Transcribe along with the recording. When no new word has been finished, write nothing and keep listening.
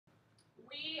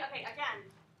Okay, again,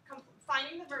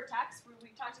 finding the vertex.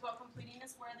 We talked about completing the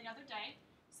square the other day.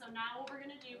 So now what we're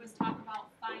going to do is talk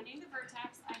about finding the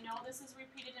vertex. I know this is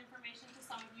repeated information to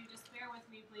some of you. Just bear with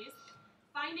me, please.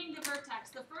 Finding the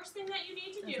vertex. The first thing that you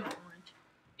need to do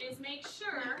is make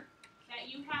sure that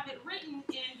you have it written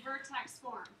in vertex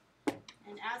form.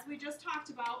 And as we just talked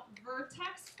about,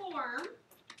 vertex form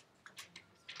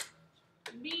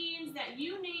means that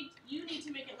you need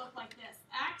to make it look like this.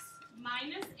 X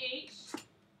minus h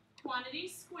quantity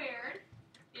squared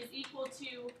is equal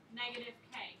to negative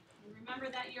k. And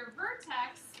remember that your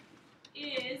vertex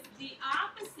is the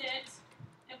opposite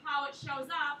of how it shows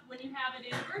up when you have it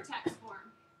in vertex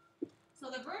form.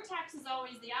 So the vertex is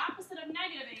always the opposite of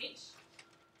negative h,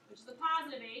 which is a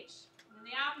positive h, and then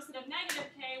the opposite of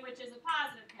negative k, which is a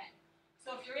positive k.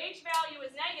 So if your h value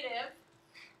is negative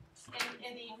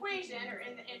in the equation, or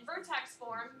in vertex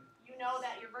form, you know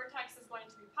that your vertex is going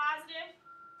to be positive.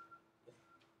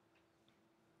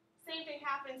 Same thing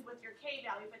happens with your k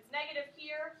value. If it's negative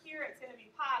here it's going to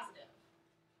be positive.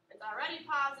 If it's already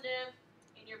positive,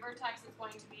 and your vertex is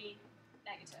going to be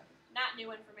negative. Not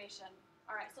new information.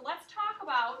 All right, so let's talk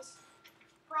about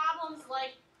problems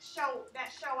like that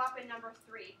show up in number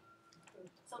 3.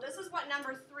 So this is what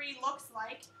number 3 looks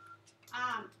like.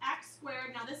 X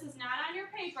squared, now this is not on your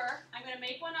paper. I'm going to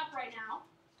make one up right now.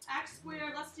 X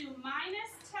squared, let's do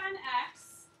minus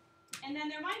 10x, and then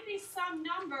there might be some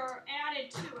number added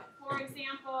to it. For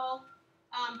example,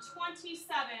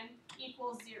 27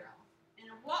 equals 0.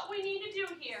 And what we need to do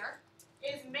here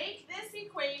is make this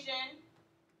equation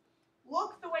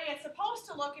look the way it's supposed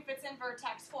to look if it's in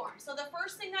vertex form. So the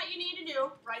first thing that you need to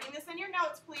do, writing this in your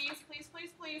notes, please, please,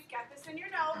 please, please, get this in your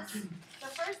notes.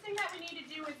 The first thing that we need to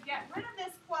do is get rid of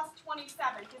this plus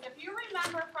 27, because if you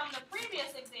remember from the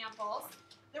previous examples,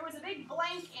 there was a big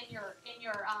blank in your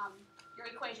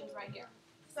equations right here.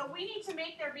 So we need to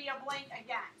make there be a blank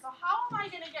again. So how am I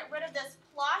going to get rid of this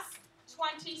plus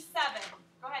 27?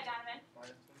 Go ahead, Donovan.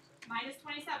 Minus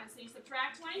 27. So you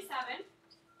subtract 27.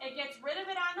 It gets rid of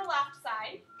it on the left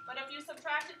side. But if you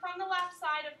subtract it from the left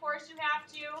side, of course you have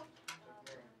to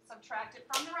subtract it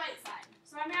from the right side.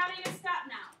 So I'm adding a step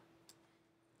now.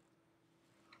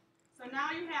 So now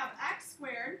you have x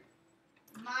squared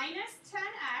minus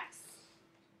 10x.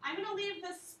 I'm going to leave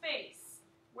this space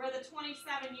where the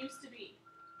 27 used to be.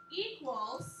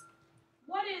 Equals,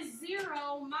 what is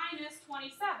 0 minus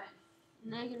 27?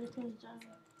 Negative 27.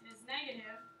 It is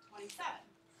negative 27.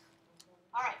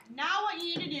 All right, now what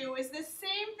you need to do is the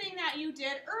same thing that you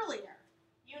did earlier.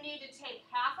 You need to take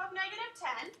half of negative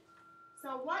 10.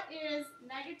 So what is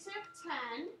negative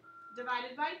 10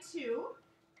 divided by 2?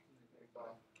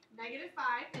 Negative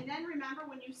 5. And then remember,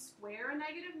 when you square a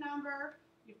negative number,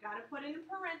 you've got to put it in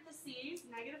parentheses.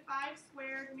 Negative 5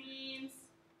 squared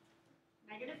means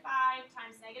negative 5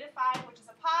 times negative 5, which is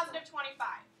a positive 25.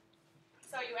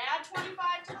 So you add 25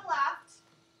 to the left.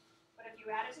 But if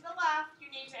you add it to the left, you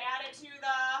need to add it to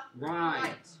the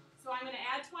right. So I'm going to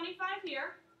add 25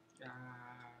 here.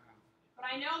 But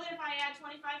I know that if I add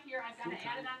 25 here, I've got to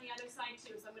add it on the other side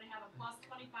too. So I'm going to have a plus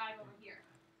 25 over here.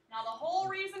 Now the whole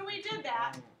reason we did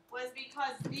that was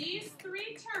because these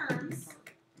three terms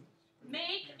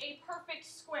make a perfect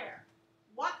square.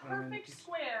 What perfect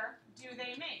square do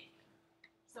they make?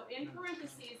 So in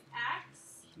parentheses,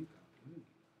 x,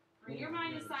 bring your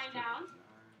minus sign down,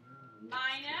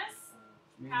 minus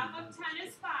half of 10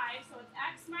 is 5, so it's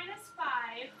x minus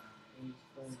 5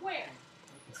 squared,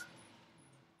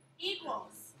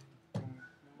 equals,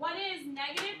 what is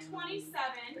negative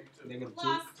 27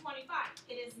 plus 25?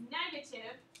 It is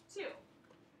negative 2,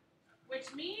 which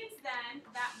means then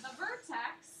that the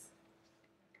vertex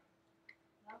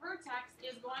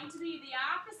is going to be the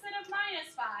opposite of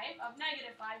minus 5, of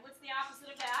negative 5. What's the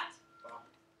opposite of that?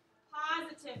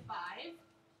 Positive 5.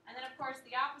 And then, of course,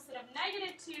 the opposite of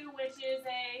negative 2, which is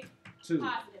a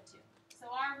positive 2. So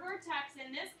our vertex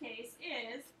in this case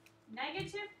is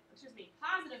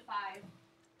positive 5,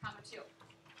 comma 2.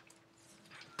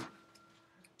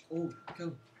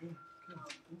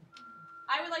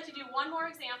 I would like to do one more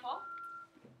example,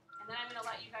 and then I'm going to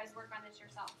let you guys work on this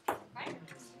yourself. Okay?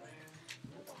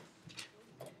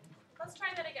 Let's try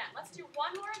that again. Let's do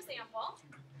one more example.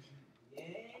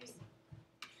 Yay.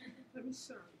 Let me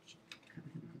search.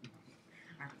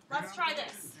 Let's try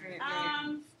this.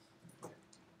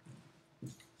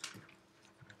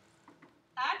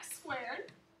 X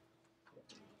squared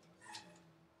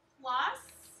plus,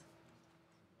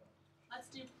 let's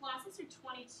do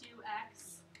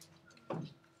 22x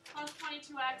plus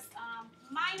 22x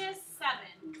minus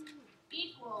 7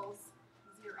 equals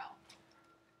 0.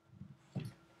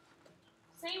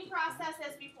 Same process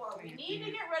as before. We need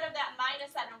to get rid of that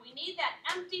minus 7. We need that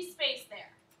empty space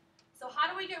there. So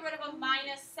how do we get rid of a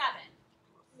minus 7?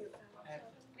 We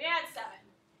add 7.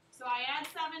 So I add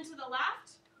 7 to the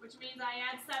left, which means I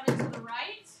add 7 to the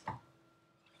right.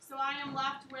 So I am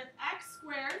left with x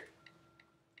squared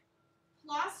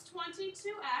plus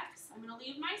 22x. I'm going to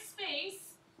leave my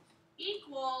space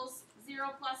equals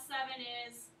 0 plus 7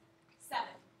 is 7.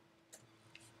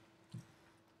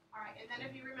 All right, and then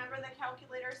if you remember the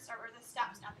calculator, or the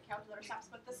steps, not the calculator steps,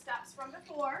 but the steps from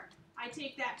before, I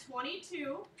take that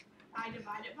 22, I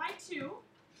divide it by 2.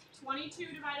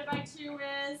 22 divided by 2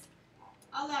 is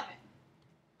 11.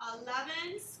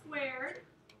 11 squared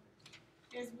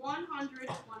is 121.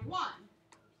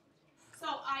 So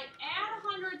I add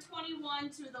 121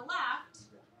 to the left,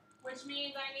 which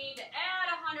means I need to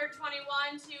add 121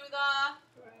 to the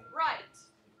right.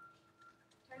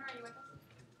 Turn around, you with us?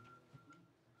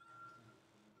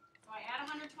 So I add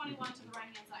 121 to the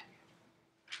right-hand side.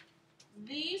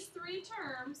 These three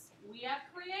terms we've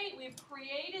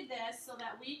created this so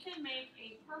that we can make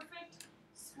a perfect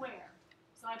square.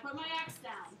 So I put my x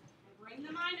down. I bring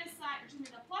the minus sign, excuse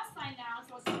me, the plus sign down,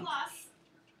 so it's a plus.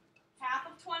 Half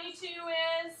of 22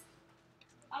 is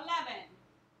 11.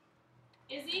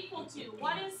 Is equal to,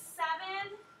 what is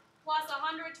 7 plus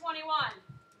 121?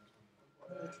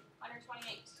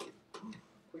 128.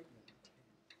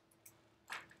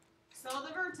 So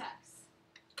the vertex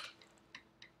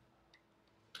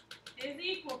is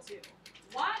equal to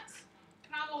what,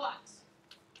 comma what?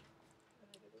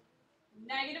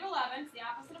 Negative 11, it's the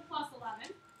opposite of plus 11.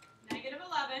 Negative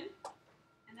 11.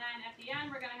 And then at the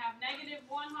end, we're going to have negative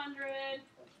 128.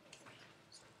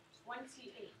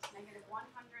 Negative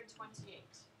 128.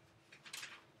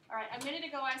 All right, a minute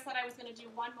ago I said I was going to do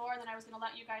one more, and then I was going to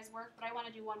let you guys work, but I want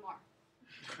to do one more.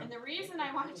 And the reason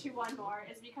I want to do one more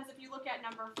is because if you look at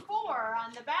number 4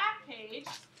 on the back page,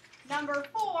 number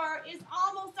 4 is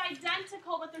almost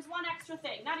identical, but there's one extra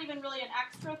thing. Not even really an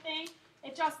extra thing.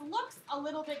 It just looks a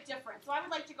little bit different. So I would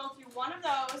like to go through one of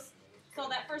those so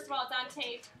that first of all it's on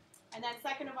tape, and then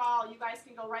second of all you guys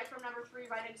can go right from number 3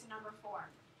 right into number 4.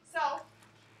 So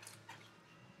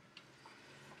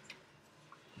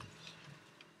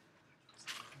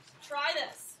try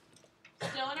this.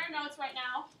 Still in our notes right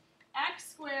now.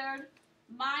 X squared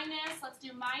minus, let's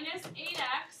do minus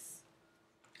 8x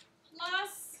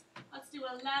plus, let's do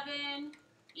 11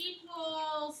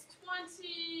 equals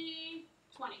 20.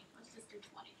 Let's just do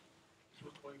 20.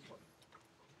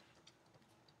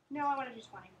 No, I want to do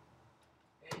 20.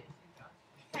 Okay,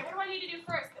 what do I need to do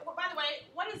first? Well, by the way,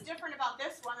 what is different about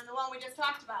this one than the one we just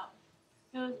talked about?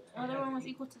 The other one was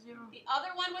equal to 0. The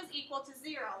other one was equal to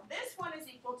 0. This one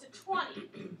is equal to 20,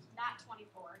 not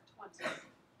 24, 20.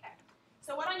 Okay.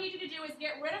 So what I need you to do is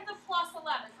get rid of the plus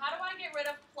 11. How do I get rid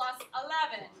of plus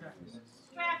 11?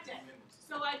 Subtract it.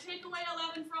 So I take away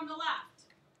 11 from the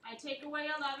left. I take away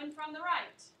 11 from the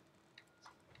right.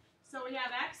 So we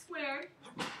have x squared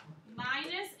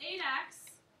minus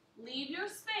 8x, leave your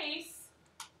space,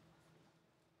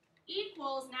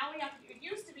 equals, now we have, it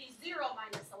used to be 0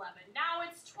 minus 11. Now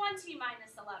it's 20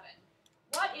 minus 11.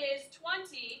 What is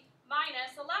 20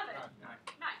 minus 11? 9.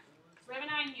 So we have a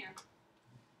 9 here.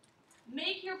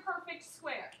 Make your perfect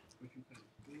square.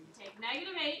 Take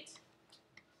negative 8,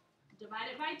 divide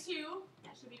it by 2.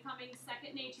 That should be coming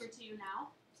second nature to you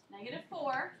now. Negative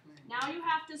 4. Now you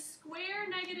have to square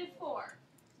negative 4.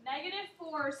 Negative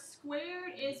 4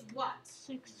 squared is what?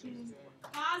 16.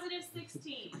 Positive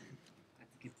 16.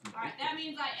 Alright, that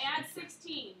means I add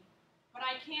 16. But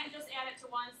I can't just add it to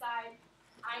one side.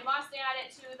 I must add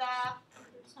it to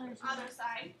the other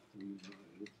side.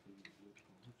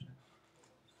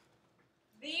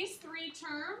 These three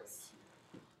terms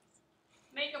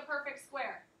make a perfect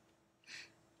square.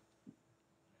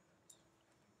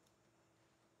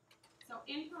 So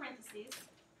in parentheses,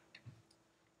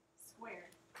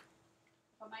 squared.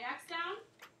 Put my x down.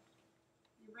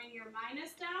 You bring your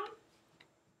minus down.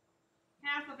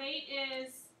 Half of 8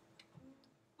 is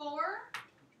 4.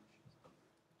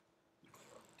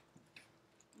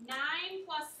 9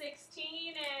 plus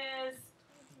 16 is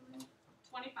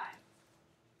 25.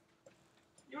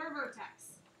 Your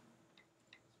vertex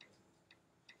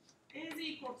is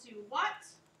equal to what,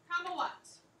 comma what?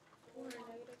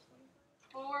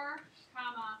 4,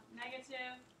 comma,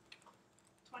 negative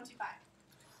 25.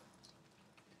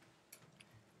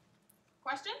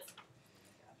 Questions?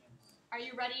 Are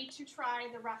you ready to try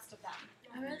the rest of them?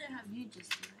 I'd rather have you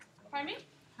just do it. Pardon me?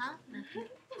 Huh?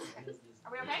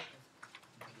 Are we okay?